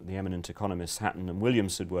the eminent economists Hatton and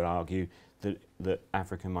Williamson would argue, that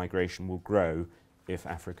African migration will grow if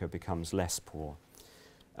Africa becomes less poor.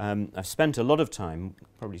 I've spent a lot of time,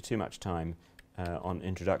 probably too much time, on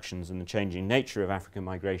introductions and the changing nature of African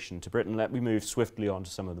migration to Britain. Let me move swiftly on to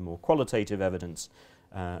some of the more qualitative evidence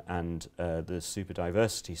and the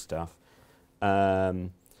superdiversity stuff.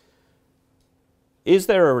 Is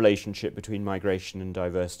there a relationship between migration and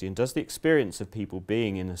diversity, and does the experience of people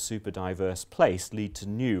being in a super diverse place lead to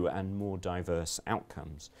new and more diverse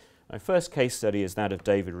outcomes? My first case study is that of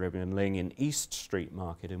David Ribbon Ling in East Street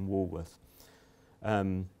Market in Walworth.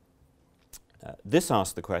 This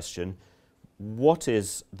asks the question, what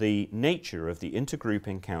is the nature of the intergroup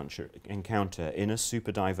encounter in a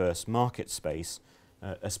super diverse market space,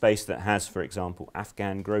 a space that has, for example,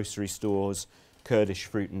 Afghan grocery stores, Kurdish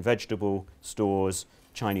fruit and vegetable stores,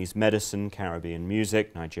 Chinese medicine, Caribbean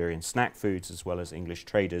music, Nigerian snack foods, as well as English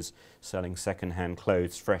traders selling second-hand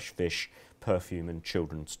clothes, fresh fish, perfume and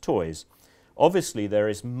children's toys. Obviously, there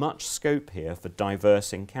is much scope here for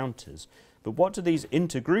diverse encounters, but what do these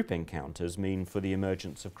intergroup encounters mean for the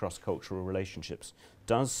emergence of cross-cultural relationships?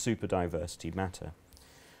 Does superdiversity matter?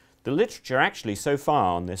 The literature actually so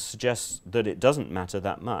far on this suggests that it doesn't matter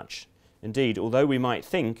that much. Indeed, although we might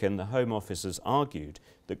think, and the Home Office has argued,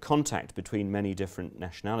 that contact between many different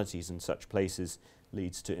nationalities in such places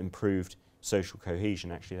leads to improved social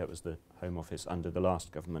cohesion. Actually, that was the Home Office under the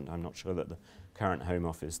last government. I'm not sure that the current Home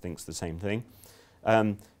Office thinks the same thing.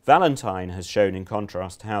 Valentine has shown, in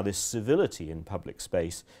contrast, how this civility in public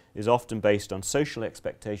space is often based on social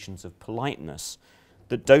expectations of politeness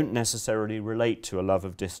that don't necessarily relate to a love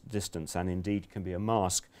of distance, and indeed can be a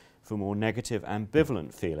mask for more negative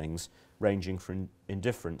ambivalent feelings ranging from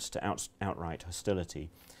indifference to outright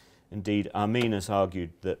hostility. Indeed, Armin has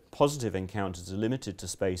argued that positive encounters are limited to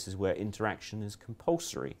spaces where interaction is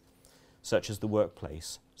compulsory, such as the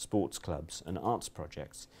workplace, sports clubs and arts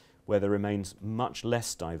projects, where there remains much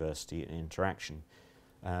less diversity in interaction.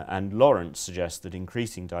 And Lawrence suggests that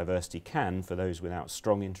increasing diversity can, for those without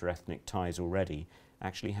strong interethnic ties already,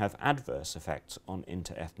 actually have adverse effects on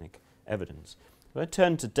interethnic evidence. I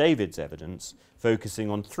turn to David's evidence, focusing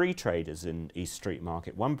on 3 traders in East Street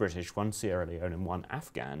Market, 1 British, 1 Sierra Leone and 1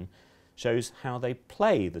 Afghan, shows how they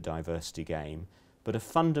play the diversity game, but are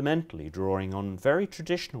fundamentally drawing on very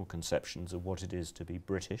traditional conceptions of what it is to be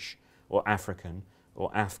British or African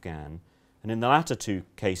or Afghan, and in the latter 2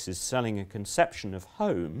 cases selling a conception of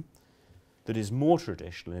home that is more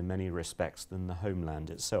traditional in many respects than the homeland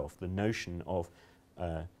itself. The notion of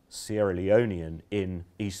Sierra Leonean in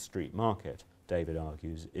East Street Market David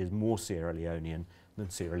argues, is more Sierra Leonean than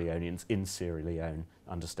Sierra Leoneans in Sierra Leone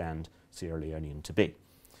understand Sierra Leonean to be,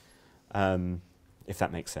 if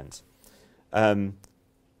that makes sense.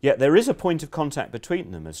 Yet there is a point of contact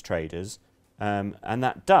between them as traders, and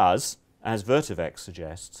that does, as Vertovec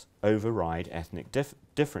suggests, override ethnic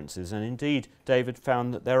differences. And indeed, David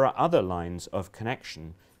found that there are other lines of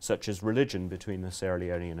connection, such as religion, between the Sierra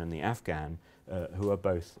Leonean and the Afghan, who are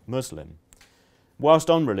both Muslim.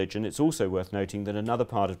 Whilst on religion, it's also worth noting that another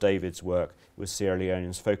part of David's work with Sierra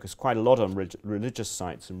Leoneans focused quite a lot on religious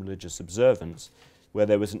sites and religious observance, where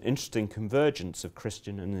there was an interesting convergence of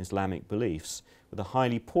Christian and Islamic beliefs with a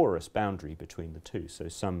highly porous boundary between the two. So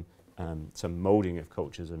some moulding of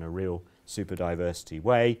cultures in a real superdiversity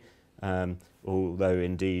way, although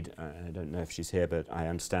indeed, I don't know if she's here, but I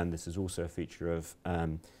understand this is also a feature of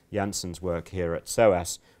Janssen's work here at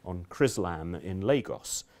SOAS on Chrislam in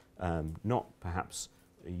Lagos, not perhaps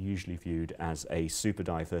usually viewed as a super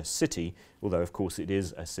diverse city, although of course it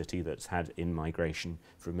is a city that's had in-migration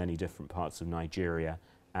from many different parts of Nigeria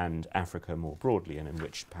and Africa more broadly, and in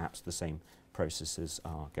which perhaps the same processes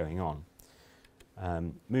are going on.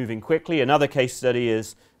 Moving quickly, another case study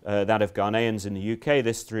is that of Ghanaians in the UK,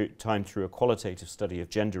 this time through a qualitative study of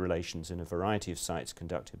gender relations in a variety of sites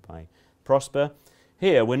conducted by Prosper.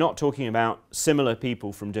 Here we're not talking about similar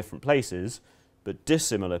people from different places, but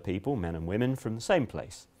dissimilar people, men and women, from the same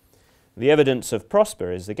place. The evidence of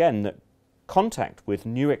Prosper is again that contact with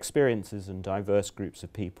new experiences and diverse groups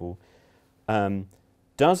of people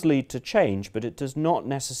does lead to change, but it does not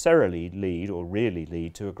necessarily lead, or really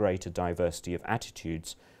lead, to a greater diversity of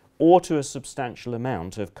attitudes or to a substantial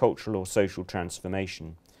amount of cultural or social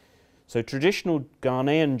transformation. So traditional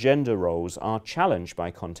Ghanaian gender roles are challenged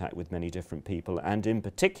by contact with many different people, and in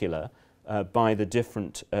particular by the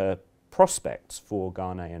different prospects for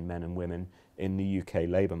Ghanaian men and women in the UK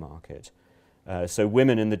labour market. So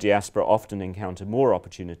women in the diaspora often encounter more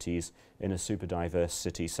opportunities in a super diverse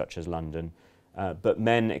city such as London, but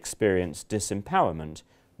men experience disempowerment,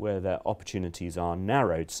 where their opportunities are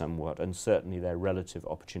narrowed somewhat, and certainly their relative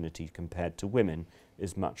opportunity compared to women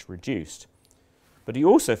is much reduced. But he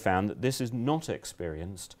also found that this is not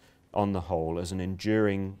experienced on the whole as an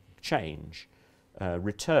enduring change.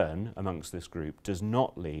 Return amongst this group does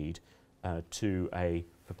not lead to a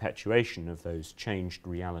perpetuation of those changed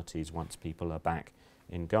realities once people are back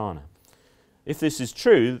in Ghana. If this is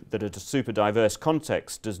true, that a super diverse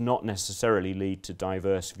context does not necessarily lead to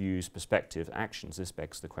diverse views, perspectives, actions, this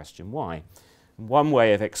begs the question why. One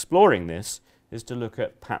way of exploring this is to look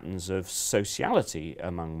at patterns of sociality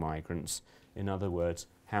among migrants. In other words,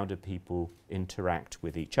 how do people interact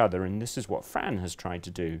with each other? And this is what Fran has tried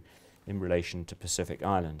to do in relation to Pacific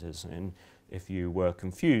Islanders. And if you were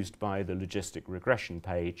confused by the logistic regression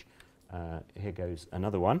page, here goes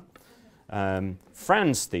another one.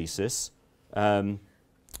 Fran's thesis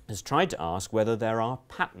has tried to ask whether there are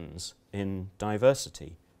patterns in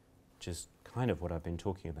diversity, which is kind of what I've been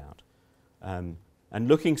talking about. And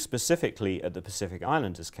looking specifically at the Pacific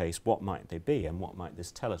Islanders case, what might they be, and what might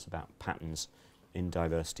this tell us about patterns in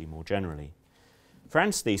diversity more generally?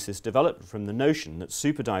 Fran's thesis developed from the notion that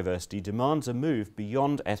superdiversity demands a move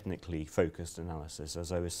beyond ethnically focused analysis,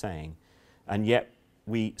 as I was saying, and yet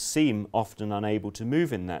we seem often unable to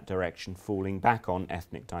move in that direction, falling back on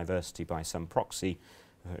ethnic diversity by some proxy,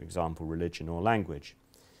 for example, religion or language.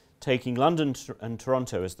 Taking London and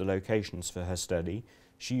Toronto as the locations for her study,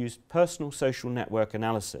 she used personal social network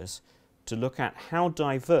analysis to look at how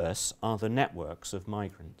diverse are the networks of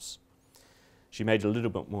migrants. She made it a little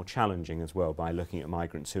bit more challenging as well by looking at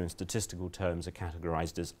migrants who in statistical terms are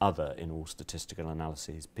categorised as other in all statistical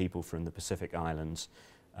analyses, people from the Pacific Islands,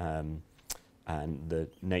 and the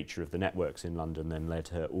nature of the networks in London then led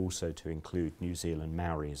her also to include New Zealand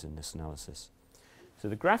Maoris in this analysis. So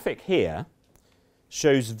the graphic here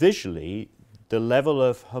shows visually the level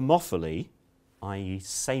of homophily, i.e.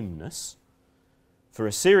 sameness, for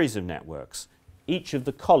a series of networks. Each of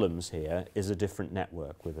the columns here is a different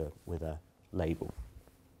network with a label.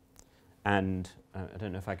 And I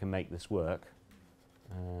don't know if I can make this work.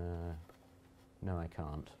 No, I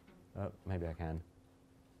can't. Oh, maybe I can.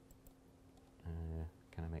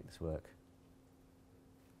 Can I make this work?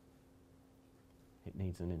 It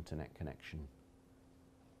needs an internet connection.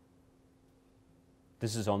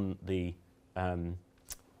 This is on the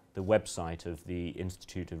website of the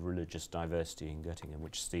Institute of Religious Diversity in Göttingen,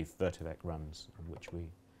 which Steve Vertovec runs, and which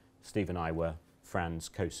Steve and I were Fran's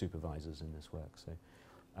co-supervisors in this work. So,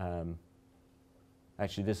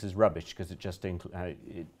 actually, this is rubbish because it just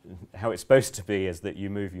how it's supposed to be is that you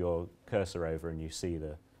move your cursor over and you see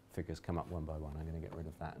the figures come up one by one. I'm going to get rid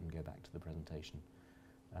of that and go back to the presentation.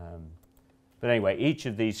 But anyway, each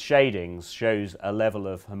of these shadings shows a level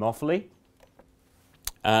of homophily.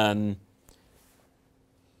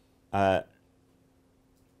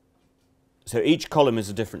 So each column is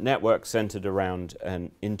a different network centered around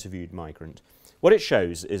an interviewed migrant. What it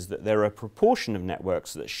shows is that there are a proportion of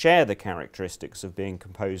networks that share the characteristics of being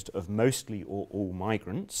composed of mostly or all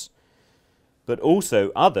migrants, but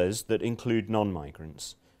also others that include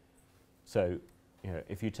non-migrants. So, you know,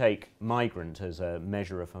 if you take migrant as a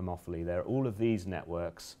measure of homophily, there all of these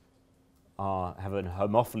networks have a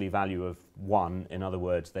homophily value of 1. In other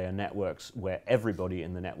words, they are networks where everybody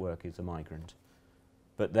in the network is a migrant.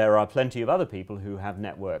 But there are plenty of other people who have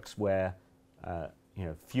networks where you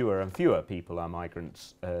know, fewer and fewer people are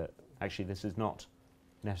migrants. Actually, this is not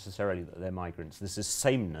necessarily that they're migrants. This is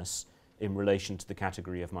sameness in relation to the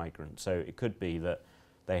category of migrant. So it could be that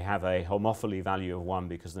they have a homophily value of 1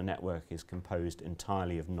 because the network is composed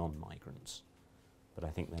entirely of non-migrants. But I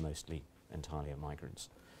think they're mostly entirely of migrants.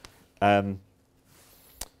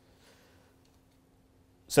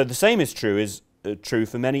 So the same is true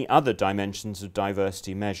for many other dimensions of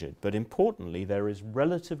diversity measured, but importantly there is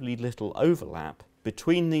relatively little overlap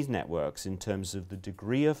between these networks in terms of the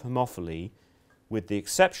degree of homophily, with the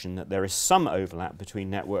exception that there is some overlap between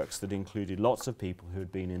networks that included lots of people who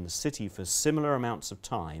had been in the city for similar amounts of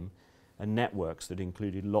time and networks that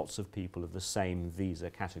included lots of people of the same visa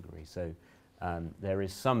category. So there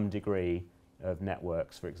is some degree of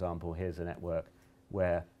networks. For example, here's a network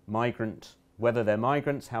where whether they're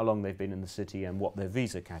migrants, how long they've been in the city, and what their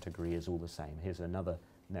visa category is all the same. Here's another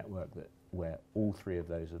network where all 3 of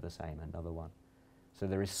those are the same, another one. So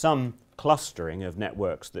there is some clustering of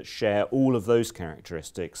networks that share all of those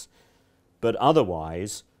characteristics, but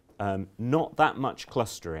otherwise not that much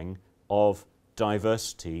clustering of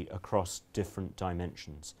diversity across different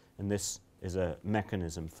dimensions. And this is a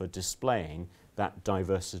mechanism for displaying that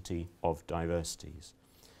diversity of diversities.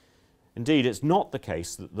 Indeed, it's not the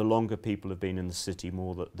case that the longer people have been in the city,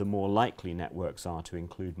 the more likely networks are to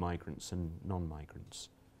include migrants and non-migrants.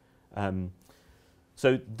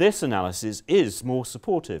 So this analysis is more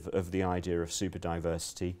supportive of the idea of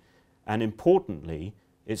superdiversity, and importantly,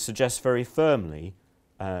 it suggests very firmly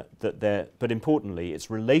but importantly, its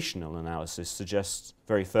relational analysis suggests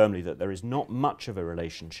very firmly that there is not much of a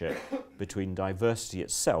relationship between diversity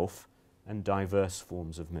itself and diverse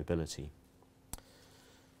forms of mobility.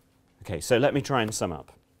 Okay, so let me try and sum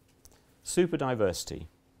up. Superdiversity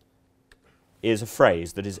is a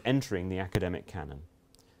phrase that is entering the academic canon.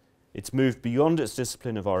 It's moved beyond its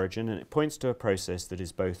discipline of origin, and it points to a process that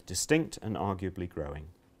is both distinct and arguably growing.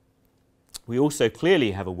 We also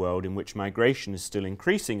clearly have a world in which migration is still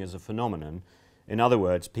increasing as a phenomenon. In other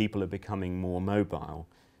words, people are becoming more mobile,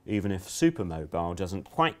 even if supermobile doesn't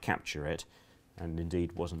quite capture it, and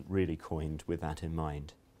indeed wasn't really coined with that in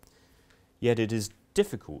mind. Yet it is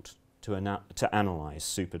difficult to analyse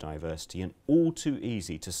superdiversity, and all too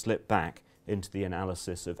easy to slip back into the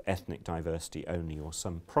analysis of ethnic diversity only, or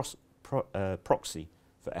some proxy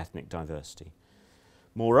for ethnic diversity.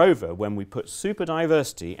 Moreover, when we put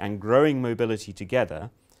superdiversity and growing mobility together,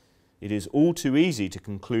 it is all too easy to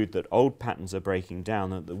conclude that old patterns are breaking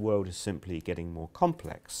down and that the world is simply getting more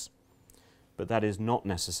complex. But that is not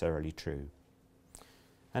necessarily true.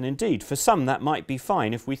 And indeed, for some that might be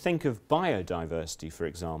fine. If we think of biodiversity, for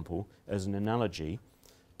example, as an analogy,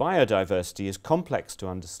 biodiversity is complex to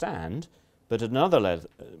understand, but at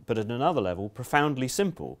another level profoundly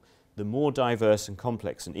simple. The more diverse and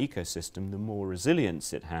complex an ecosystem, the more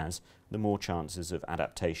resilience it has, the more chances of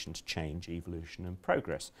adaptation to change, evolution and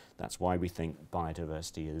progress. That's why we think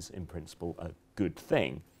biodiversity is, in principle, a good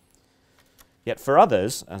thing. Yet for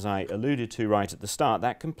others, as I alluded to right at the start,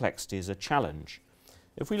 that complexity is a challenge.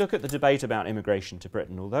 If we look at the debate about immigration to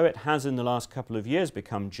Britain, although it has in the last couple of years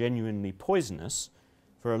become genuinely poisonous,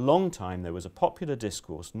 for a long time there was a popular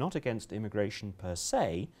discourse not against immigration per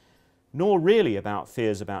se, nor really about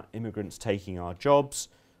fears about immigrants taking our jobs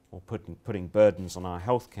or putting burdens on our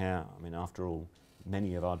healthcare. I mean, after all,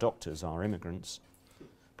 many of our doctors are immigrants.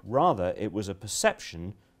 Rather, it was a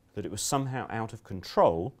perception that it was somehow out of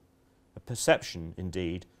control, a perception,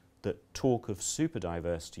 indeed, that talk of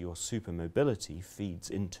superdiversity or supermobility feeds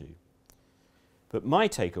into. But my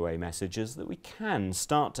takeaway message is that we can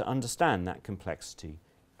start to understand that complexity,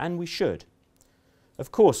 and we should.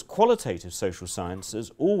 Of course, qualitative social science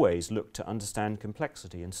has always looked to understand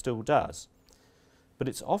complexity and still does. But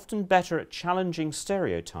it's often better at challenging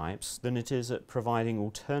stereotypes than it is at providing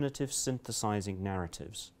alternative synthesizing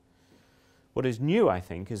narratives. What is new, I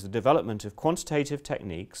think, is the development of quantitative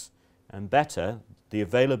techniques, and better, the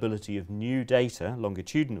availability of new data,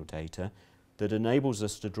 longitudinal data, that enables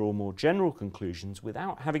us to draw more general conclusions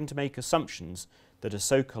without having to make assumptions that are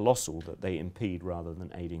so colossal that they impede rather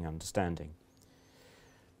than aiding understanding.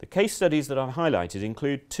 The case studies that I've highlighted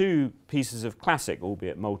include two pieces of classic,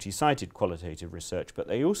 albeit multi-sited qualitative research, but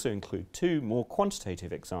they also include two more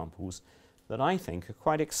quantitative examples that I think are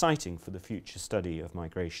quite exciting for the future study of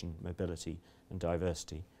migration, mobility and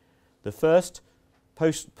diversity. The first,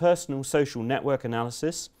 personal social network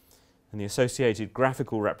analysis and the associated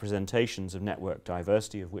graphical representations of network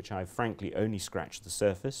diversity, of which I've frankly only scratched the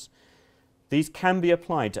surface. These can be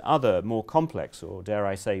applied to other more complex, or dare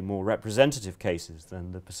I say more representative cases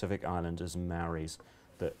than the Pacific Islanders and Maoris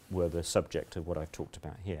that were the subject of what I've talked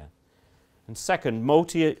about here. And second,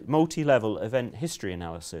 multi-level event history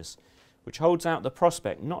analysis, which holds out the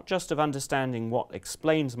prospect not just of understanding what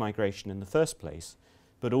explains migration in the first place,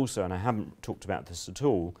 but also, and I haven't talked about this at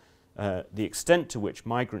all, the extent to which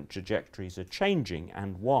migrant trajectories are changing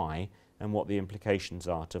and why, and what the implications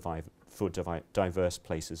are for diverse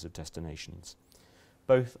places of destinations.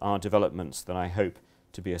 Both are developments that I hope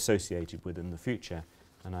to be associated with in the future,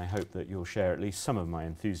 and I hope that you'll share at least some of my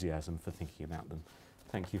enthusiasm for thinking about them.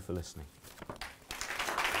 Thank you for listening.